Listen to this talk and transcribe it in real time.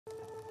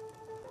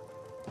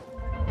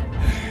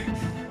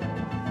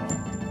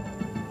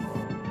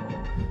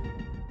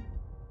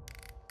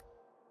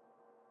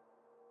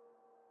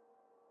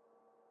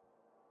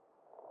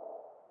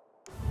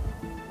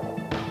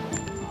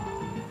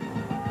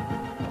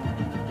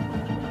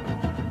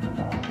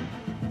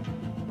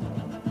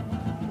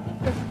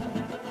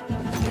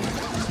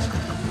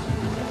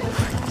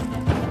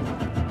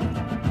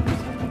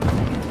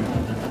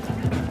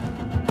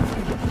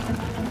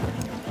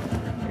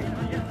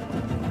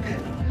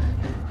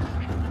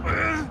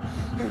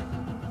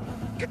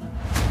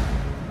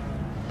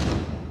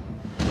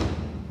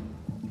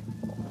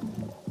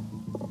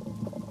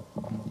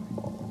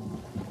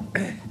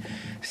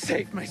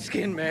saved my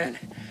skin, man.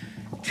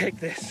 Take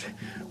this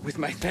with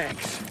my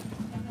thanks.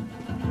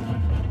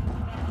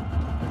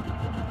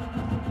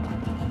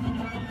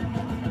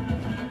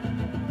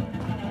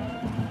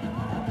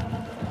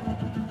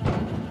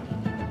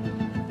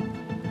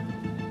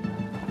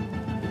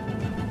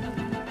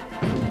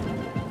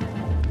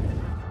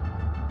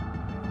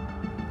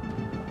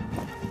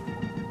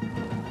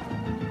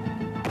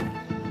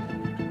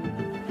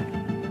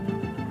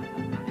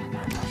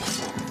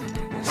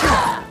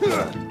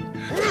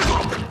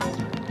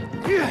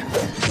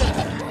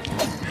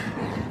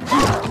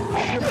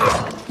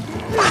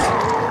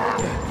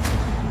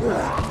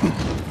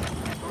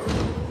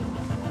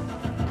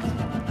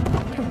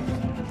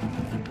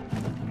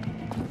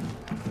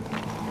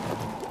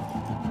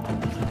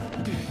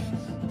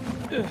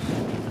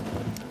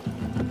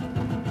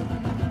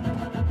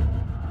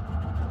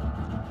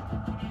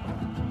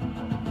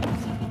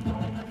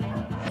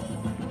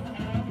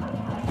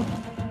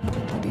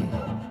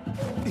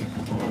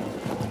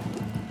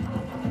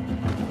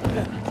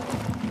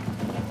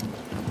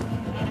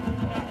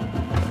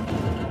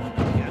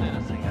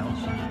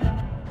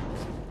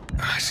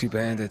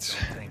 Bandits.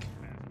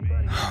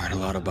 Oh, and a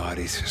lot of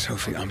bodies.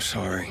 Sophie, I'm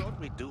sorry.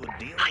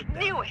 I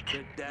knew it!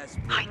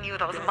 I knew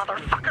those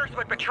motherfuckers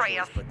would betray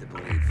us.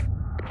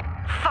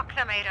 Fuck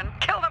them, Aiden.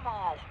 Kill them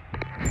all!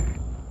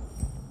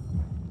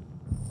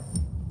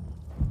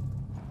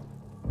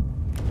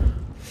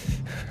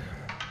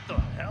 The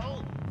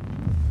hell?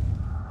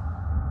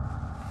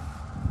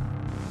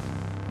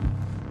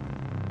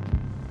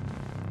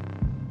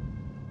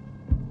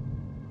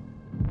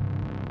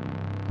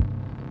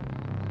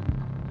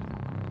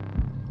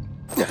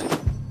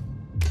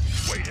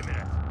 Wait a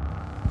minute.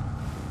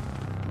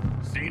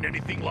 Seen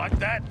anything like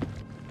that?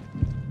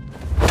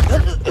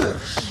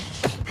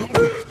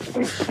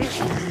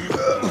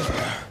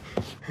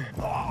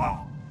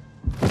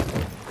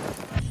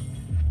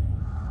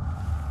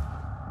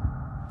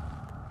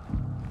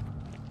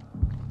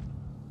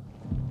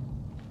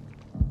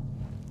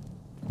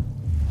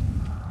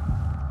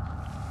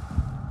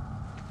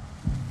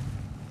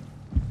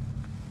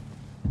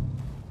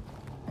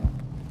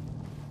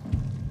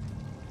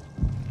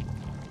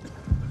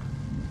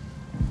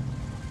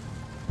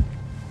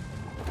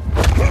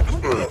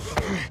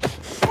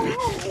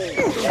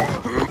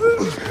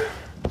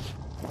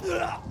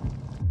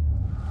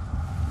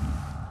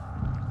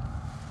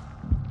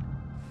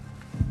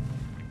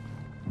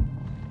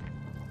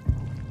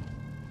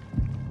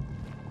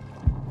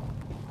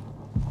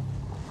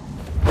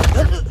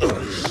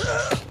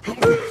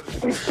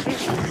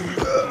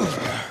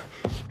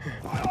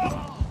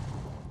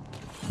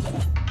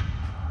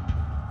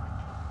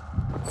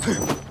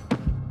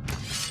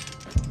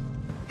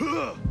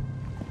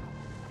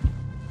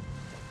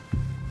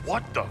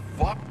 What the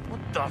fuck?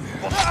 What the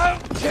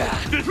fuck?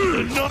 This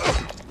is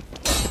enough!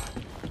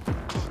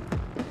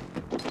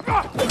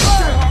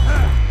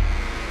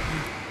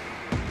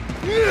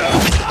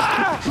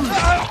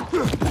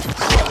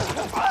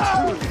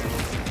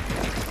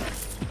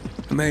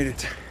 I made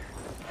it.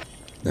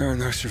 There are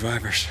no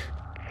survivors.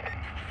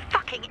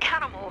 Fucking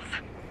animals!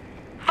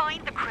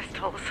 Find the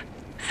crystals.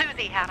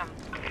 Susie had them.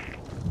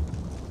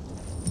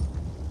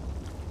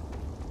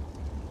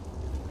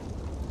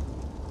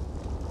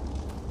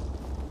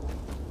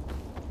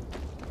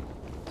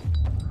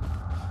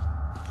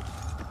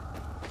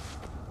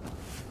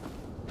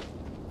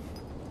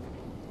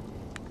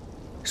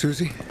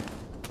 Susie?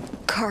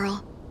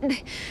 Carl.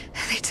 They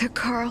took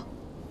Carl.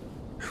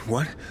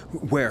 What?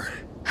 Where?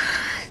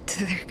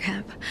 To their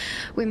camp.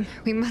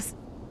 We must...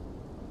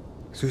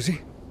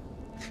 Susie?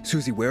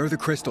 Susie, where are the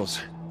crystals?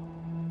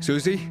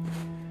 Susie?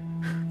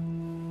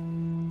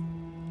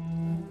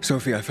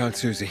 Sophie, I found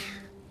Susie.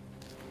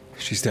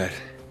 She's dead.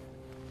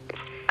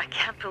 I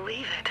can't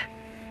believe it.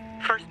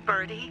 First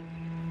Birdie,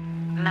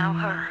 now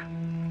her.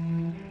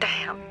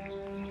 Damn.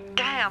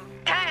 Damn.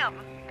 Damn!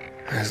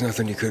 There's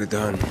nothing you could have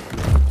done.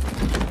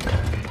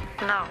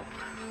 No.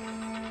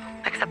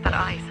 Except that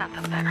I sent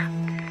them there.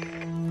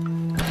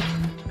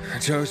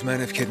 Joe's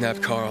men have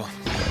kidnapped Carl.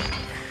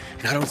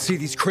 And I don't see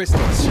these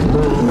crystals.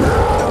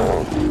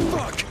 Oh,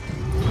 fuck!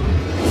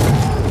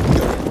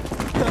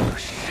 Oh,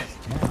 shit.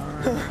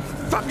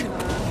 Fuck!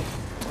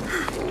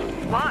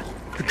 What?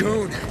 The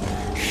goon.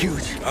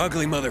 Huge,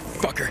 ugly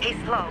motherfucker.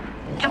 He's slow.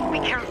 Just be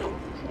careful.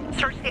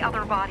 Search the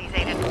other bodies,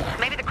 Aiden.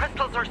 Maybe the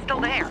crystals are still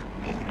there.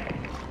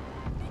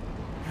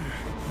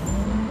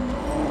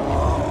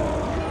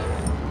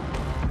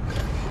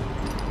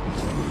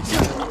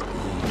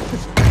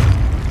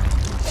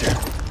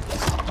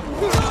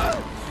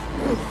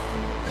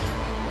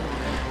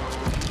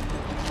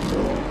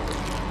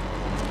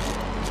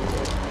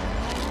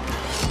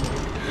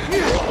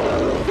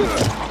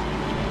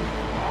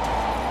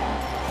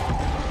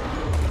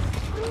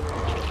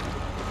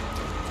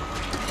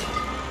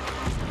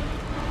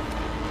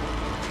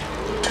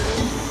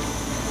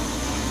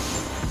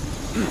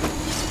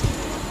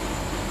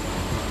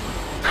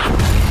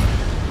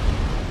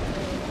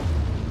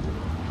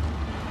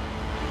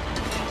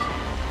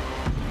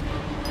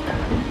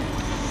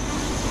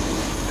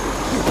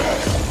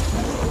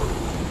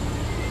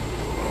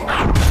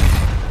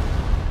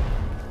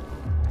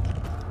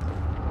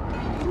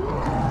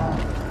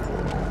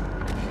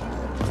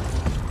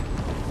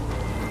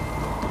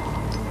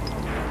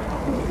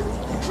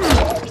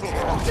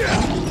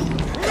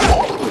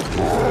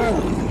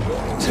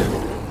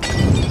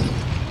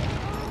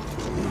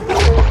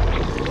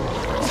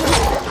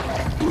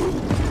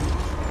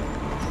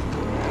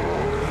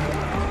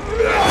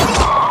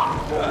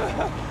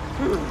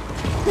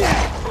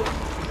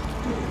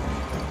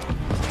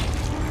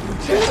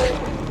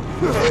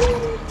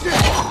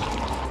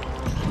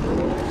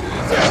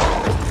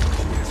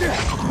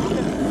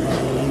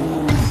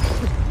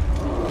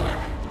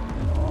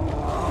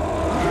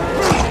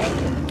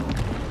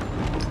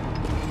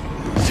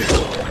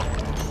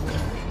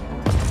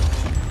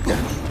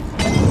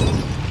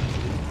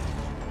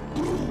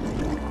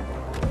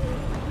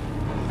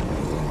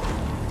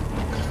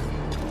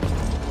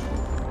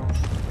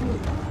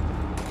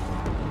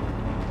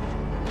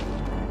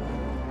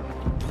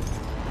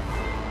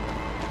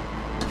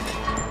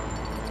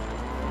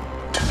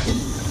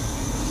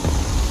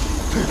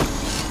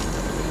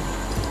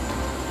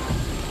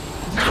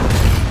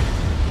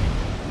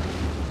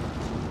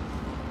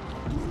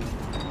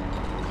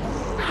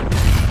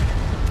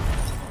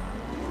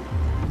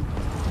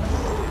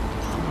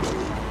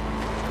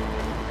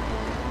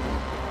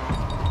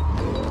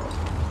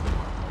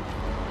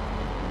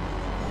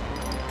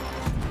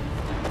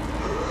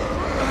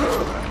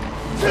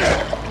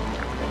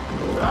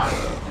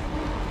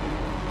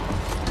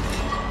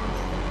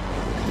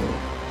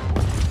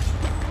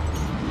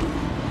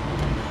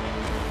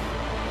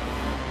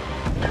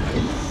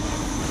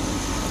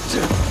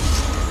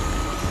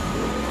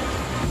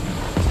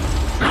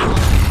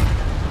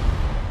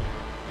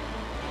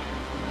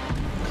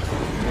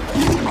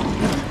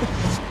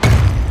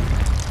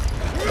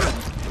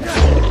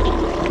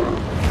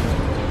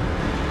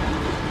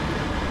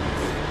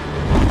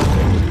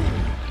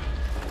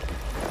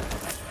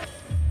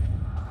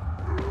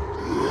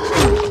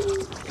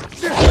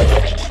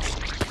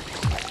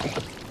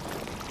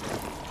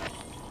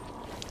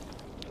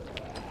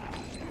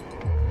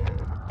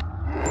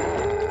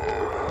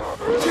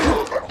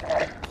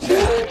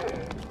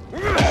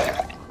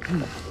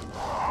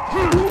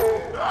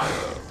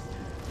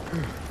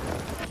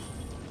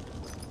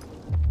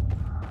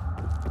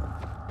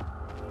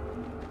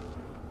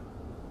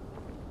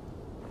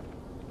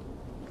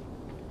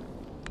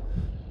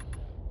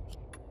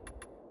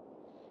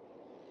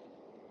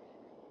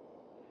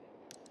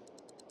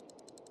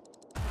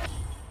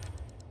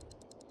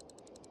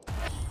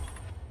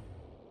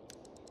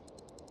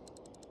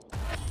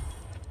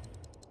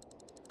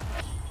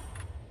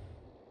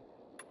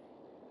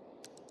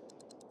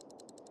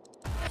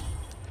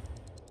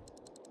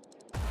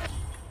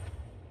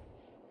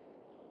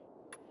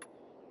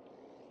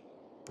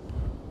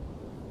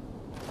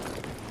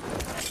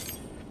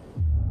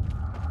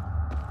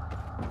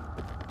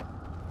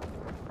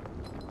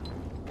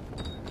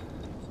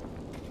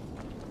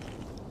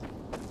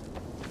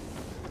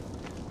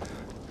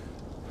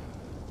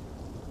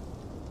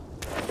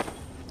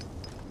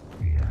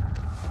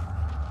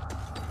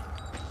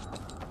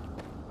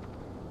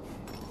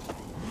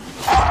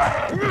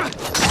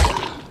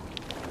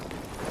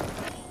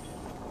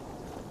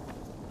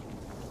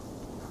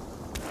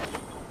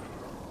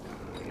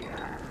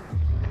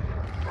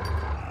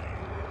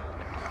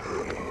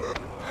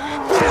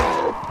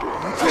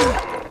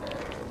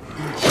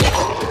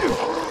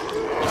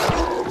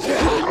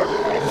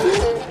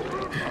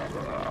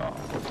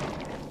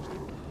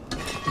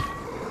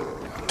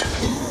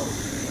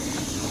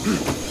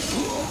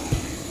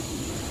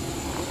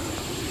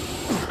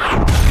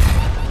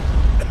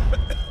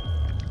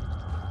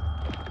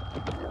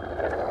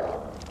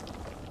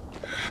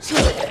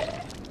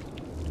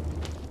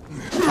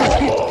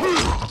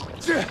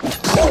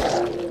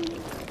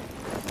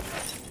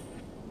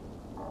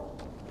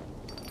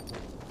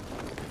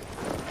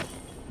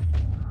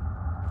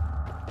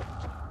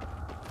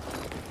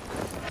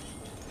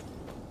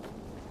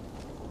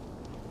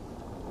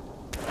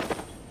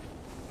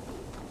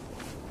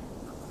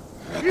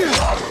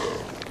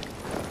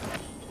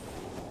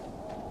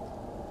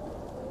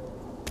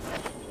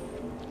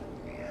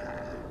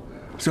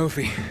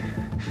 Sophie,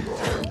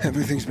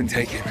 everything's been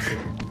taken.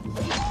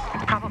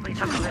 Probably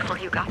took them before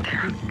you got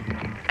there.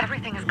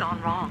 Everything has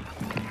gone wrong.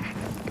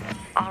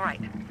 All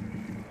right.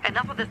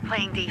 Enough of this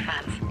playing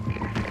defense.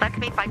 Let's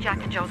meet by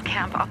Jack and Joe's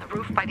camp on the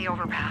roof by the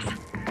overpass.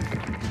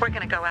 We're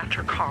gonna go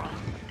after Carl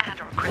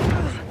and our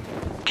crystals.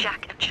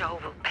 Jack and Joe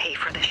will pay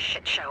for this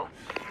shit show.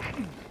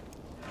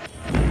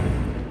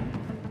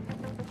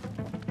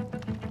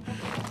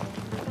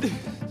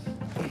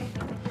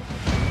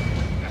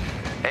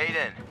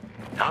 Aiden,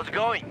 how's it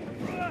going?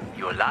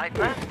 You alive,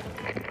 man?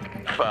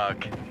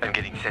 Fuck, I'm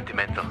getting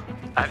sentimental.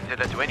 I haven't said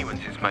that to anyone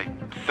since my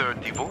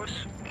 3rd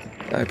divorce.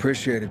 I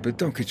appreciate it, but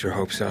don't get your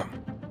hopes up.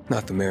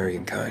 Not the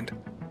marrying kind.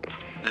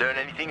 Learn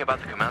anything about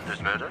the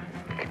commander's murder?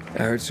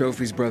 I heard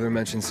Sophie's brother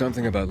mention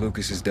something about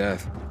Lucas's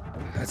death.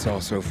 That's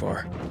all so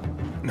far.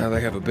 Now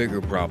they have a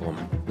bigger problem.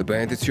 The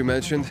bandits you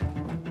mentioned,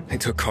 they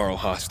took Carl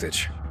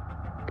hostage.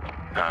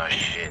 Oh,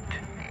 shit.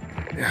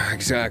 Yeah,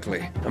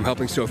 exactly. I'm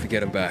helping Sophie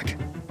get him back.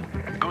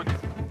 Good.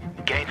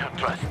 Gain her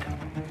trust.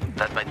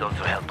 That might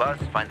also help us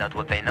find out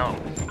what they know.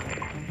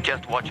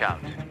 Just watch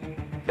out.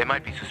 They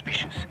might be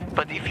suspicious,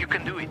 but if you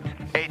can do it,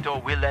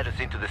 Aitor will let us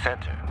into the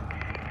center.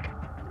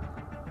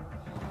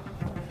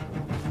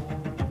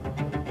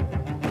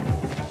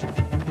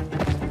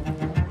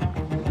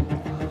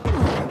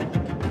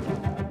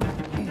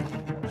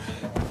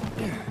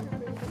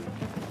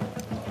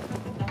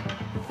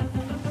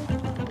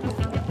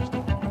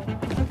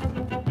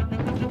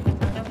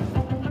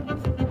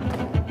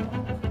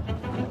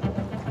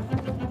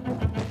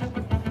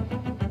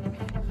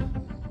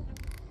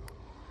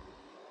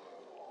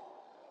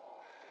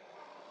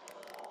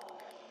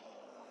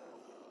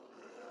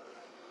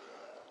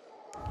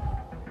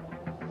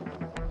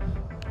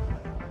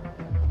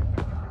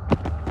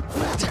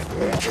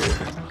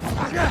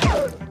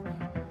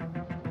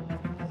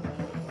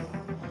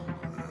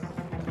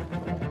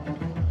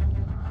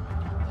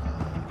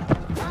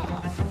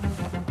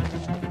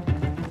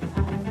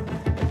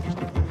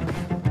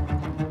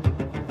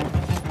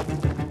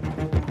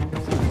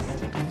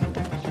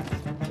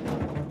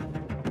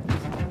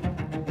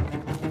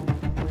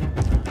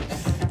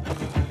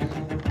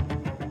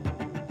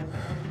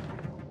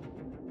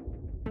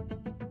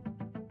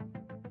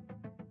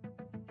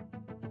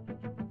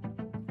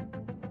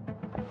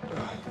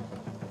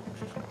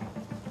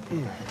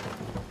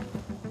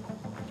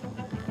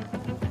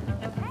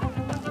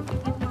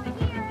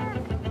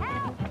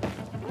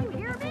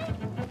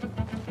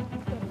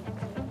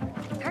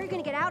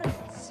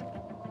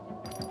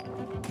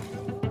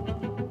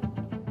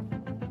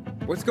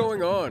 What's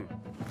going on?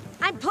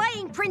 I'm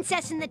playing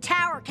Princess in the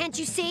Tower, can't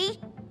you see?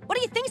 What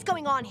do you think's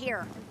going on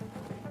here?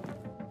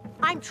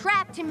 I'm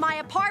trapped in my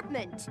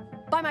apartment.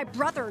 By my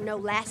brother, no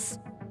less.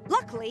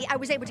 Luckily, I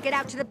was able to get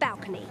out to the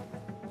balcony.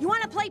 You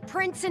want to play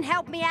Prince and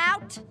help me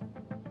out?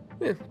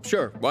 Yeah,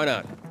 sure, why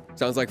not?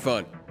 Sounds like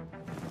fun.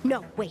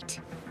 No, wait.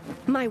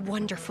 My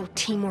wonderful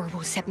Timur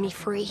will set me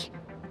free.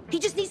 He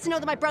just needs to know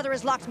that my brother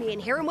has locked me in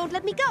here and won't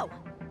let me go.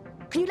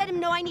 Can you let him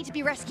know I need to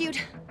be rescued?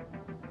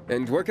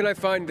 And where can I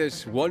find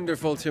this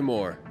wonderful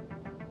Timur?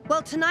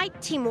 Well,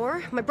 tonight,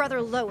 Timur, my brother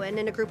Lowen,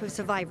 and a group of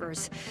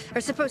survivors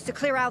are supposed to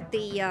clear out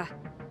the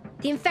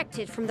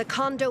infected from the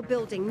condo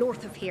building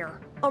north of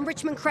here, on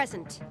Richmond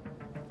Crescent.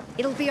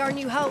 It'll be our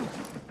new home,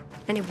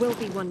 and it will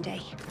be one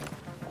day.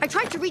 I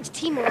tried to reach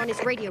Timur on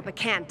his radio, but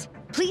can't.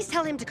 Please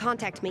tell him to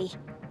contact me.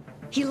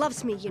 He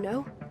loves me, you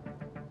know?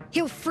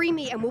 He'll free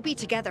me and we'll be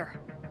together,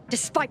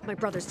 despite my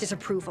brother's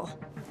disapproval.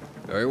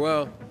 Very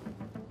well.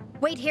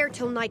 Wait here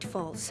till night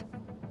falls.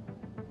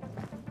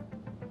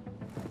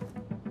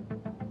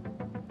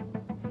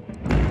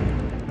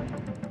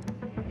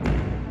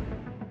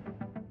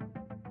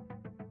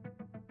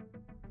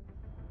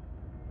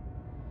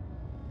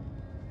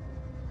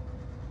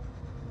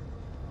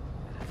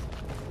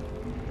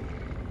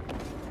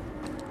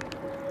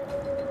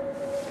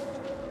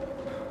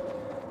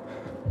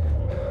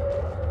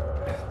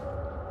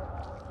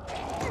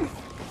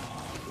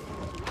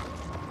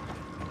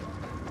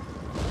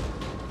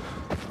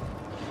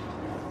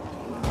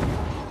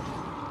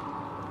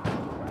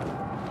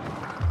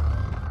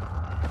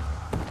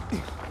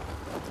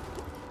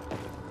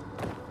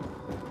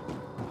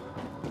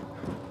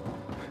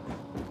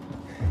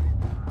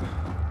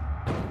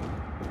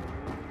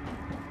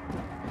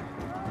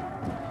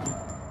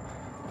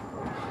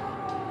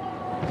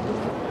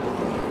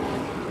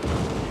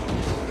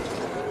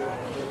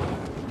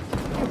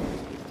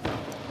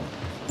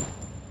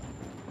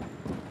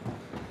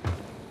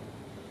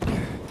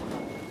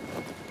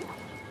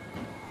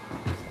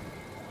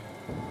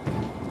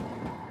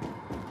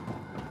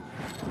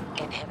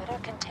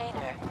 Inhibitor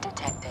container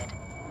detected.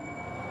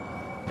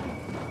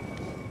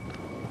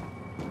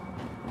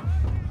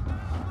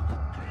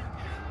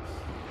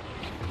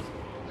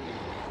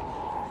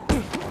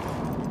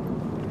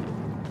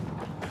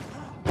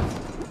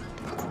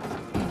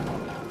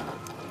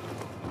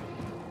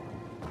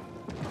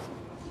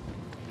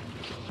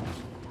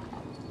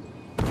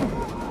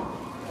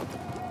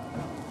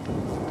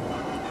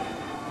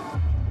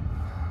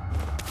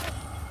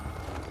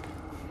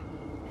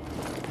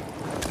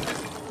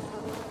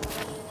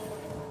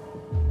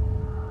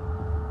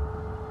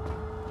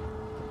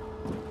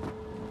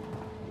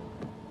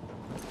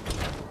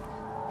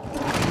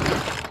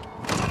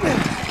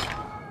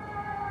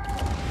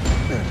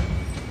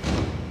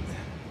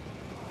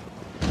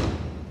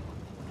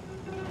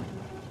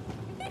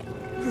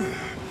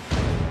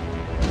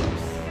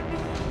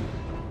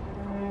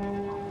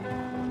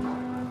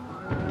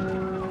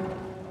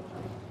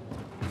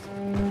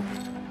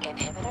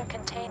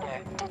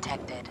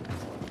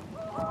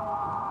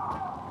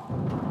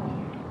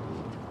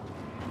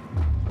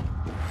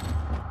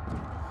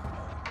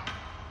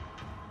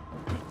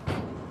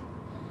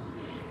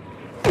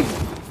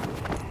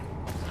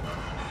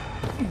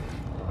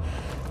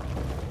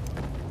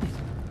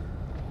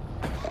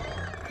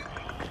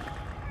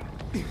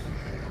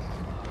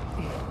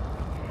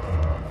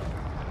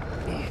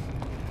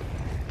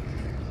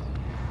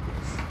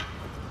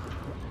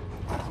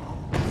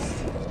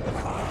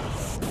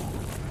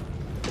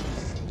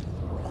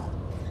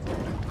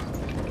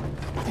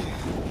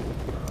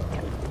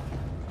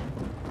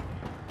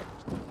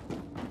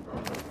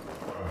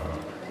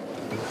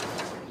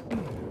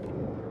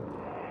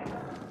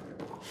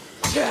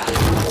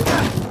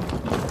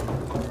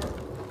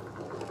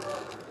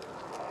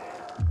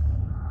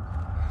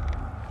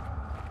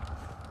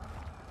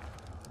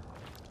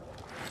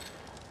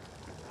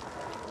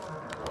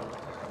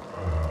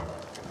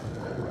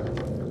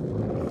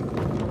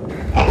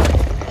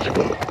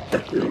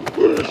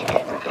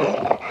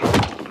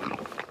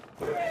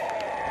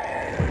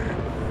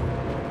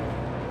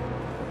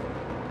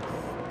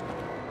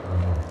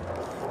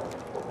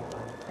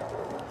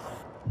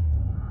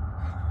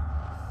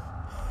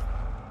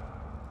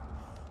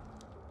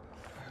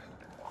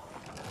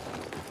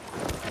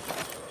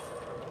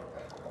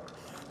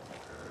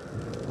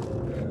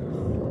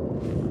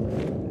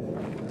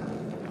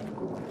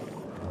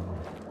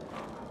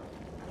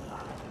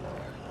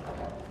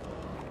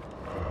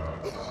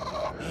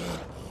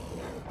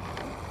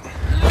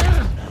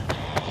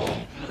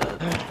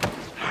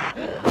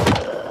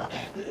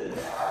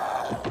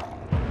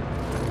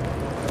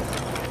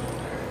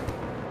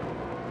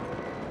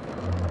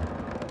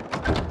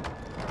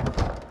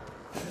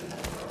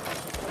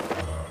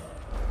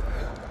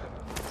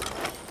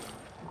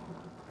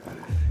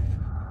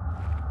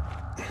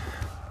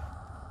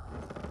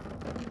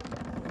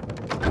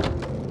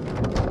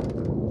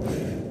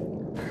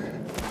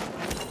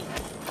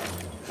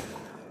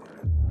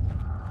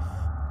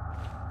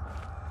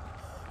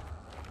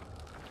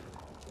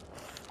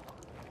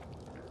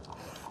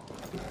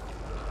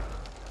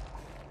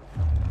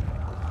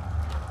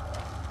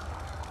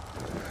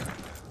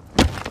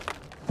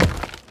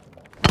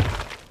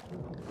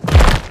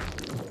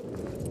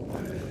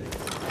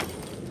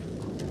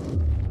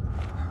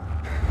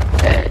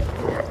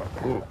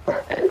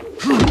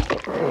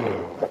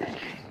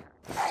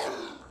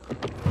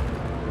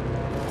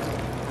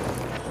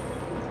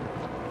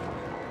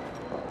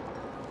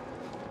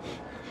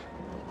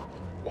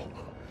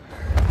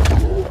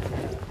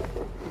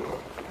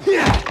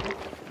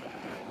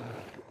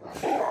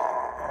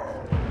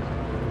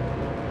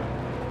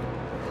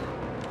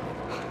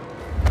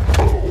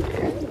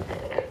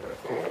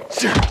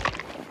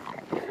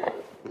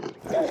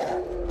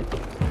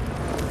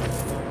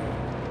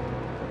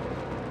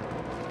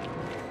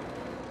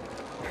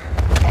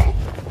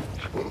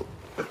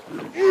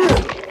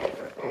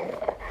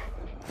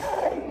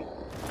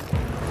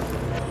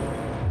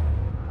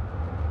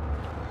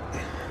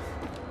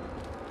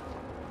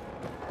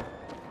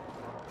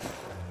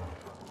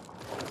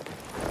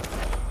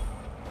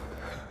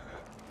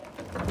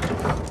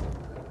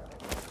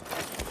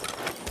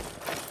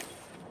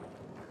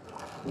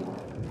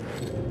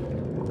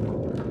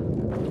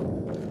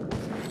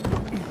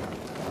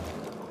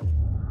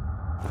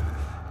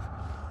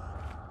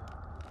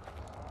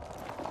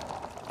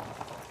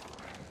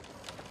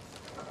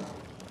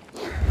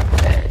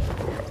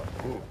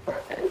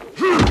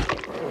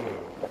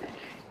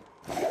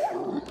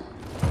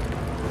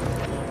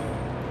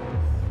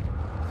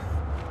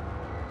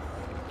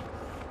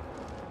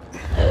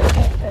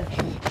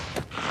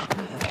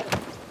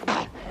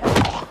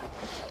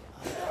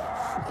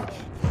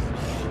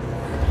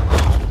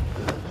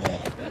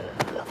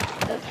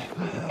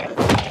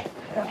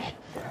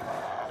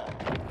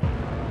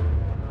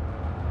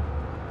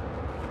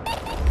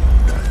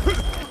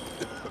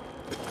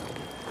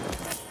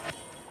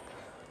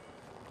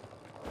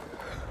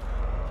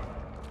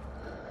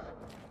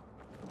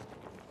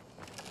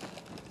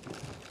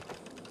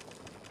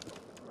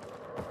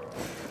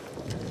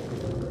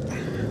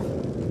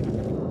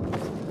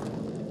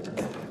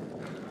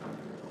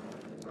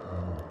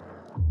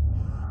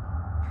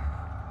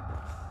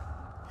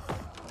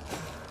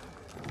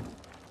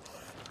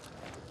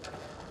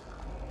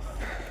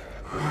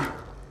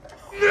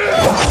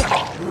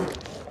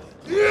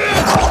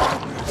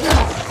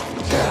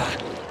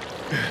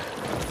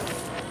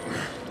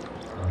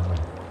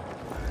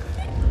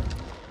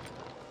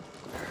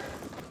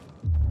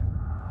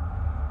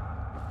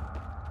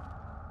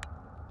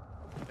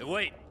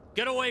 Wait,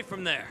 get away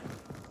from there.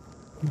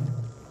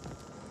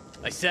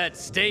 I said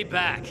stay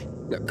back.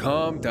 Now,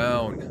 calm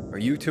down. Are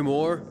you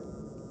Timur?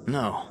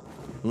 No,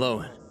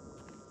 Lowen.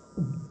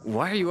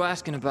 Why are you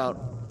asking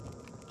about...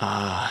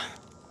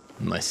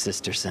 my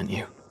sister sent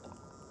you.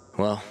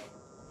 Well,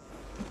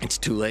 it's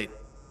too late.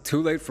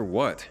 Too late for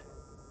what?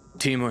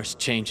 Timur's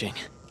changing.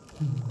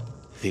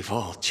 They've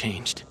all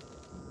changed.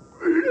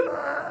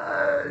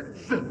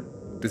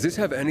 Does this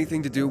have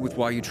anything to do with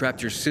why you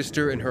trapped your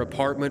sister in her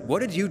apartment? What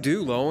did you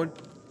do, Lowen?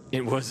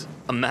 It was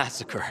a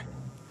massacre.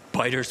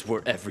 Biters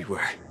were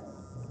everywhere.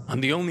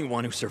 I'm the only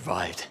one who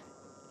survived.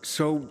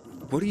 So,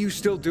 what are you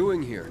still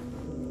doing here?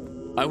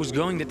 I was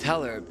going to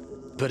tell her,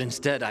 but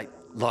instead I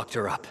locked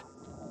her up.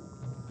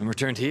 And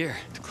returned here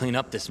to clean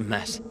up this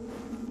mess.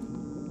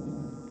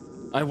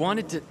 I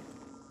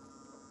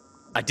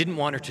didn't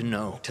want her to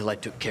know till I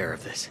took care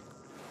of this.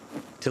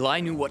 Till I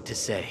knew what to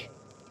say.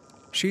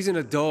 She's an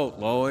adult,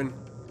 Lowen.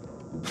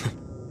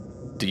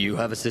 Do you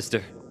have a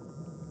sister?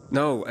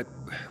 No,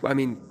 I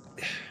mean,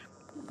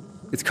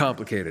 it's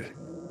complicated.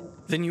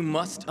 Then you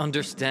must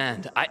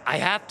understand. I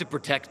have to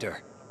protect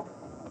her.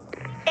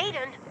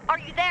 Aiden, are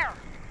you there?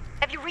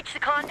 Have you reached the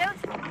condos?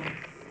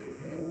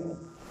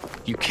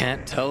 You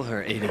can't tell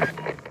her,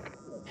 Aiden.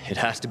 It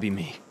has to be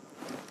me.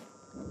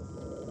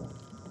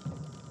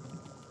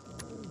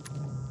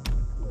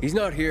 He's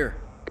not here.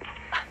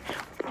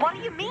 What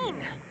do you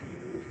mean?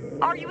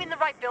 Are you in the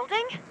right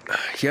building?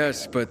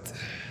 Yes, but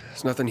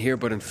there's nothing here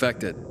but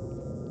infected.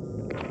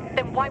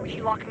 Then why would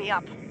he lock me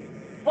up?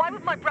 Why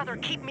would my brother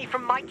keep me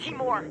from my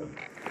Timor?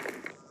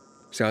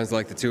 Sounds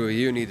like the two of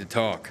you need to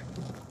talk.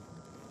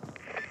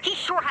 He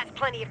sure has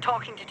plenty of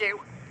talking to do.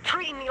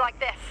 Treating me like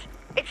this.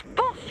 It's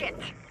bullshit.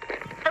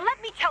 And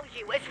let me tell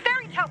you, as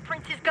fairy tale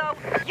princes go,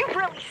 you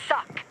really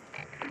suck.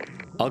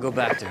 I'll go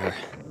back to her.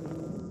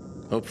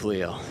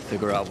 Hopefully I'll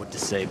figure out what to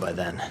say by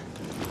then.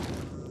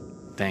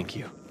 Thank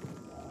you.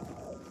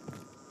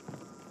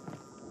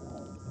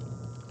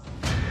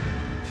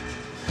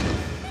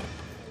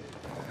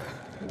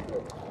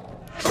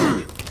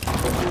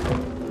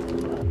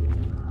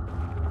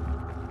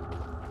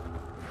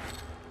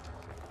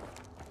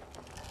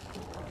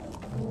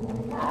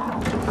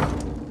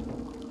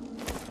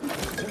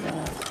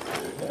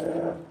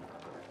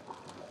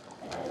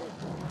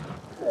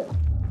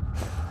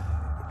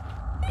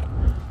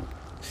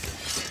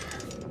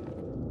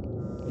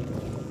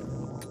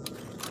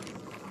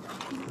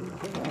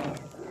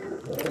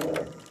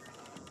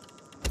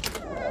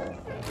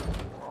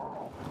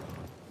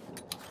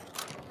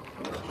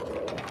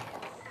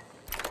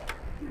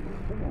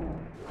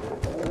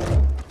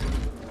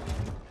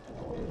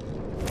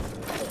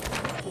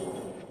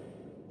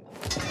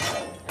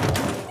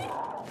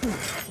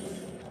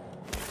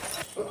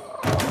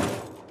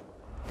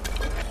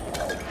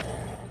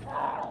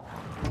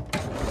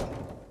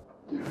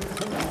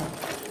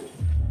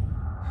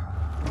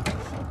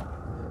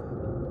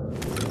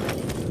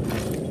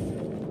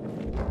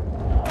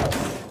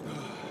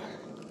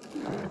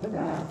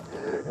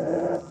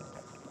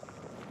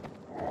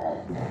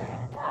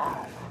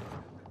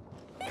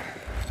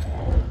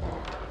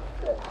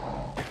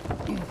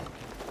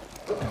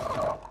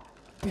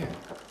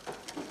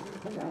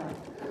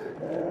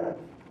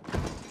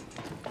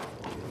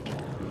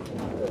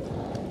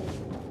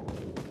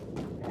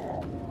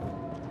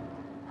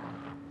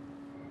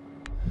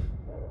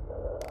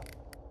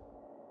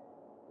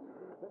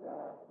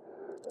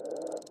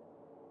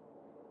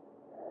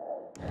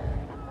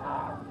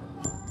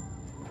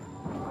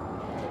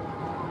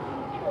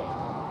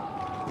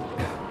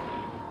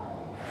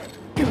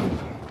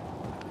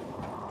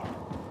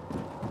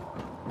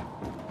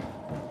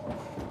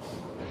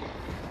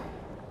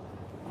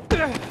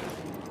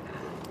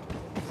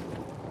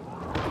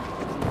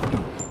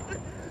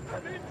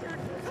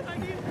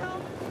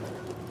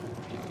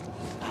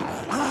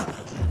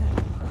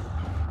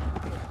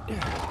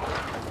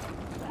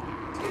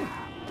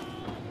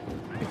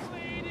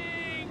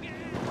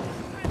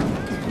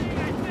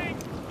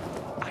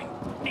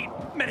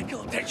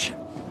 Medical attention.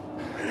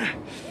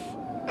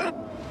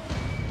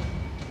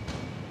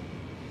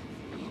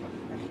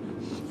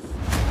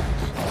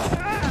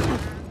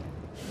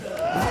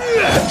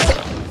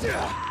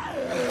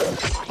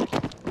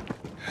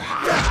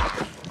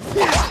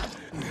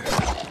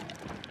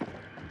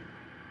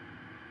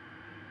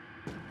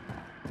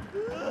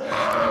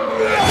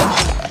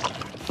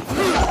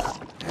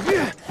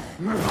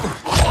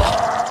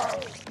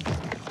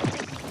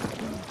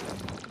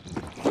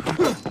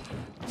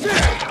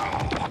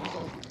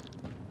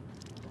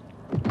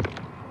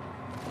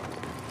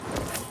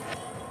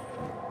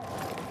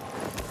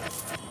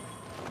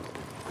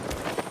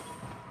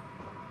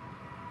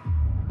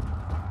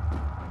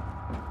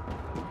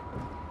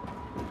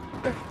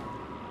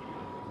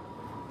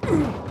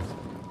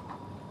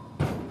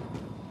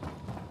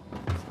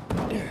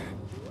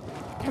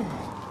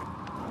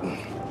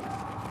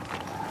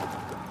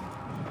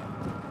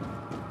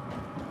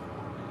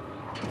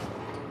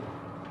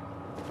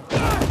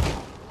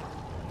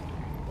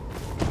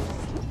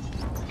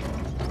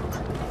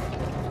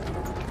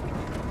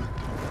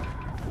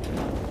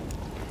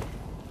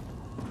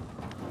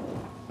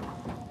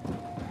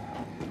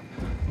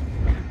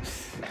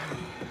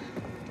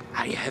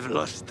 I have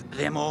lost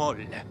them all.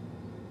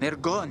 They're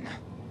gone.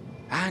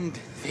 And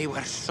they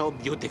were so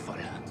beautiful.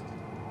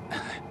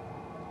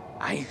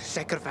 I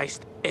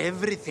sacrificed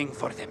everything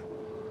for them.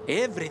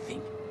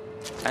 Everything.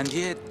 And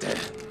yet,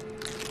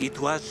 it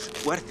was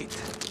worth it.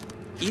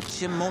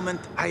 Each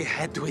moment I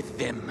had with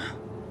them.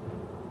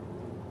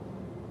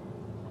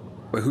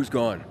 But who's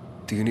gone?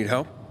 Do you need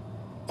help?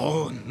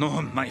 Oh,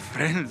 no, my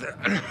friend.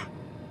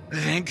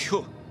 Thank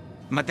you.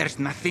 But there's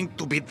nothing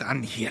to be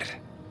done here.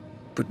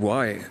 But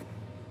why?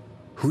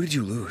 Who did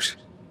you lose?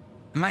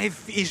 My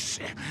fish.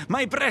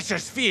 My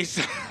precious fish.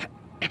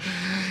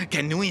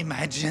 Can you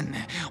imagine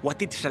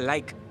what it's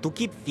like to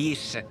keep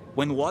fish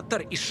when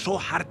water is so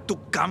hard to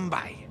come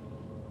by?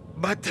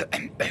 But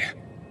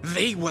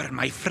they were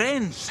my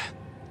friends.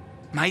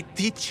 My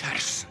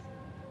teachers.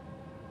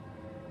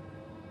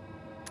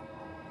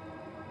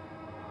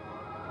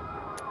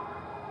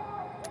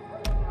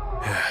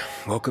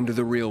 Welcome to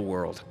the real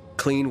world.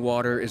 Clean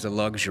water is a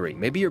luxury.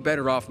 Maybe you're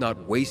better off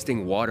not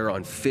wasting water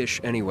on fish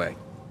anyway.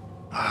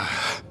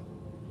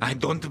 I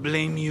don't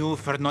blame you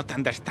for not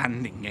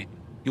understanding.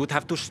 You'd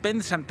have to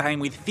spend some time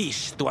with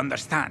fish to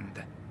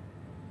understand.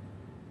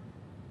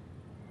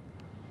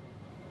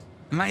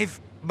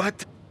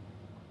 But...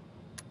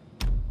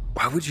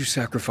 Why would you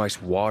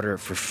sacrifice water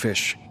for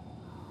fish?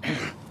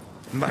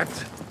 But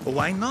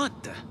why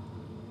not?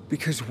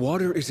 Because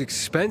water is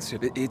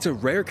expensive. It's a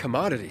rare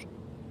commodity.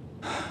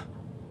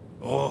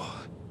 Oh,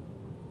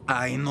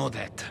 I know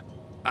that.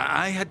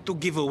 I had to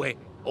give away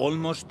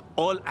almost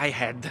all I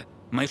had.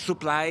 My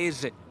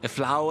supplies, the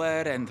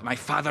flour, and my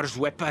father's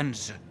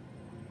weapons.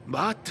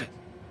 But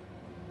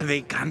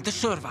they can't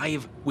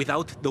survive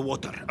without the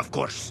water, of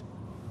course.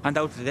 And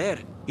out there,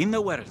 in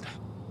the world,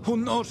 who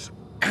knows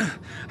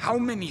how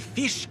many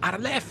fish are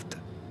left?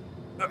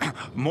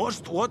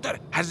 Most water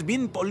has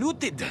been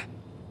polluted.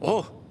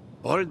 Oh,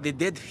 all the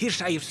dead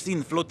fish I've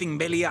seen floating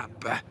belly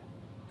up.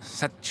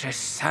 Such a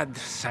sad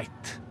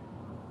sight.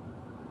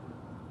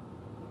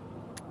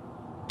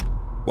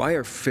 Why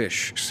are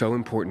fish so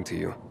important to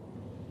you?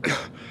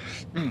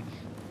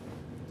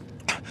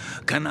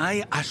 Can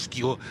I ask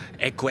you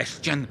a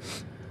question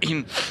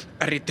in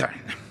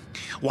return?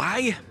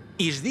 Why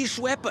is this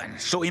weapon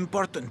so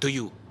important to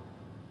you?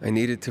 I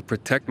needed to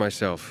protect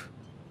myself,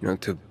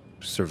 to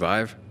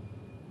survive.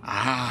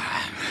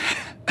 Ah,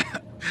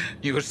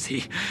 you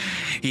see,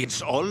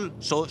 it's all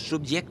so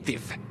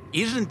subjective,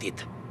 isn't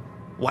it?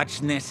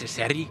 What's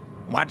necessary,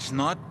 what's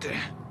not?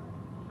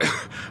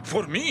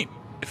 For me,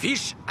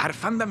 fish are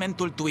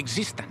fundamental to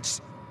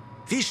existence.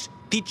 Fish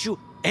teach you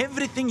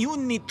everything you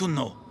need to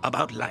know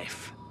about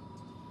life.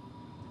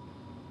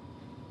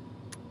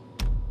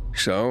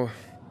 So,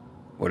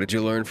 what did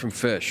you learn from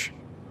fish?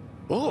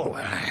 Oh,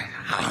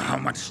 how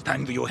much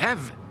time do you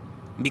have?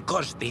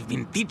 Because they've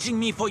been teaching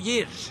me for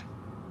years.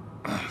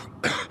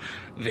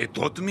 They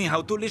taught me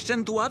how to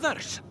listen to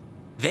others.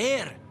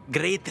 They're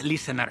great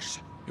listeners,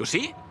 you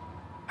see?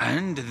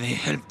 And they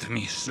helped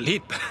me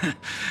sleep.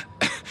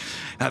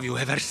 Have you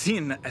ever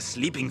seen a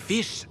sleeping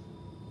fish?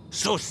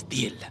 So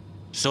still,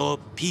 so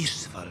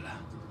peaceful.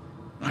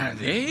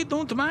 They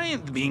don't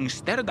mind being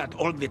stared at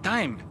all the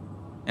time,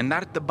 and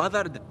aren't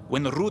bothered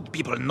when rude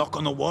people knock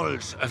on the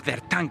walls of their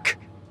tank.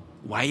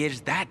 Why is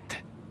that?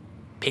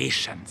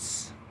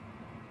 Patience.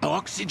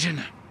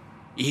 Oxygen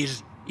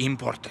is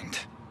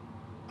important.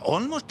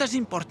 Almost as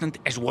important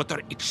as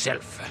water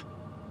itself.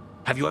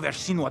 Have you ever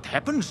seen what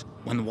happens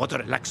when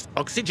water lacks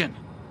oxygen?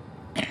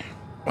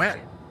 Well,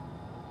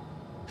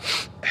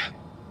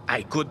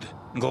 I could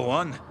go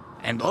on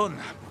and on,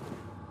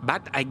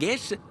 but I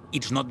guess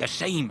it's not the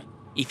same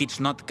if it's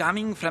not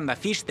coming from the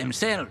fish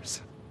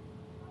themselves.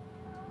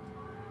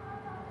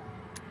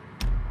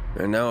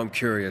 And now I'm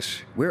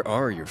curious, where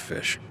are your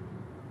fish?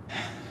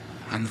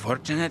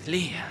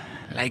 Unfortunately,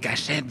 like I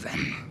said,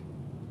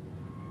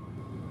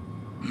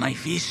 my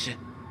fish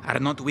are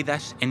not with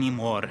us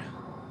anymore.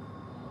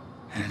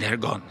 They're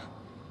gone.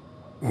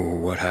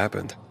 What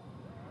happened?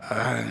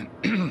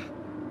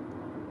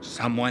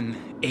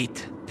 Someone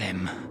ate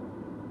them.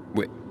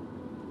 Wait,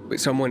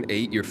 someone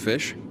ate your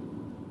fish?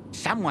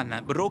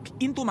 Someone broke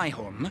into my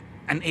home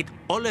and ate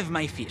all of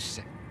my fish.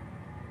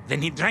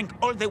 Then he drank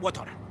all the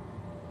water.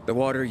 The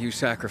water you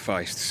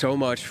sacrificed so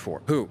much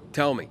for. Who?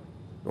 Tell me.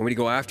 Want me to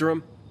go after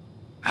him?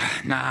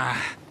 Nah,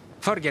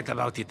 forget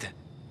about it.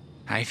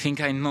 I think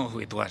I know who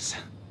it was.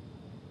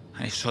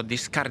 I saw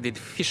discarded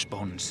fish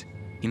bones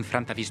in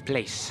front of his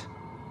place.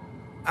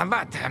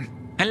 But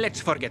let's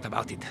forget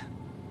about it.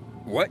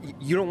 What?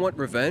 You don't want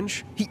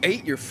revenge? He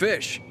ate your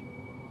fish.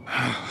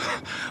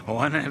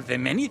 One of the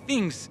many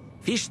things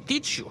fish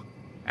teach you,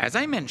 as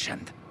I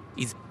mentioned,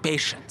 is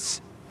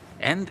patience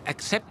and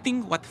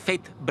accepting what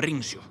fate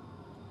brings you.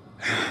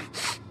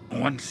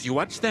 Once you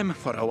watch them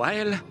for a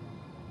while,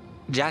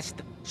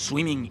 just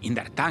swimming in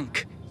their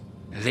tank,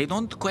 they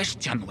don't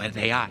question where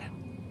they are.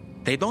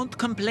 They don't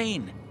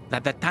complain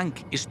that the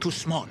tank is too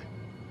small.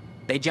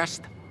 They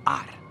just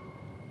are.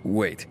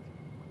 Wait,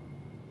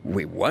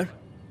 what?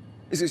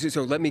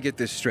 So let me get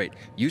this straight.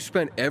 You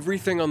spent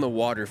everything on the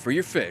water for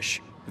your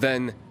fish,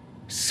 then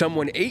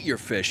someone ate your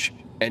fish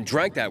and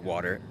drank that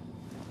water,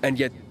 and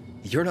yet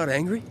you're not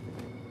angry?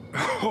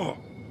 Oh,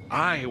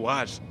 I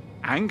was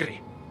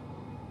angry.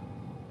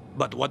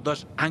 But what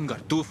does anger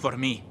do for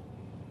me?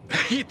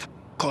 It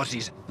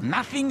causes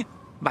nothing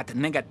but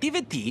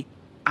negativity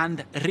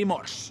and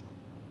remorse.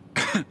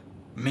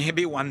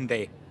 Maybe one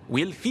day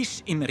we'll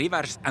fish in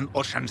rivers and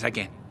oceans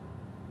again.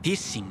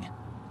 Fishing.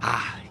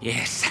 Ah,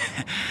 yes.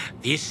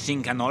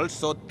 Fishing can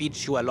also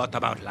teach you a lot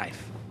about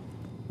life.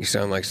 You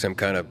sound like some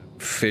kind of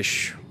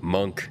fish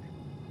monk.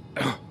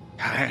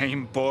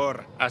 I'm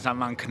poor as a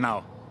monk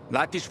now.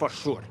 That is for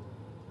sure.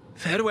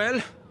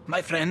 Farewell,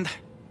 my friend.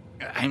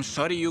 I'm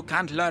sorry you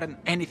can't learn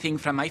anything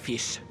from my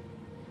fish.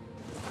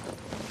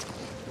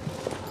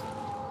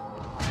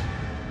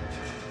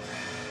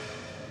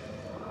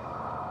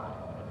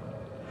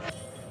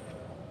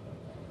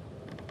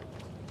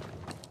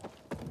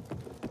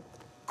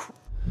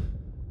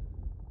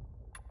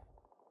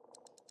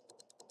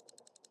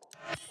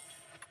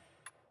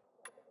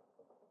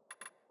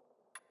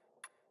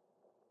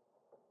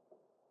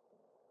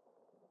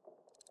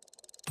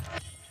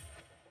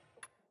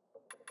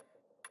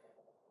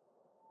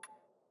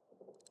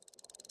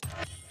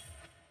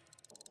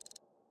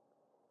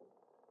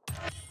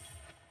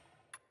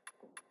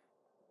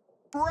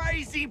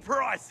 crazy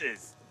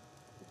prices.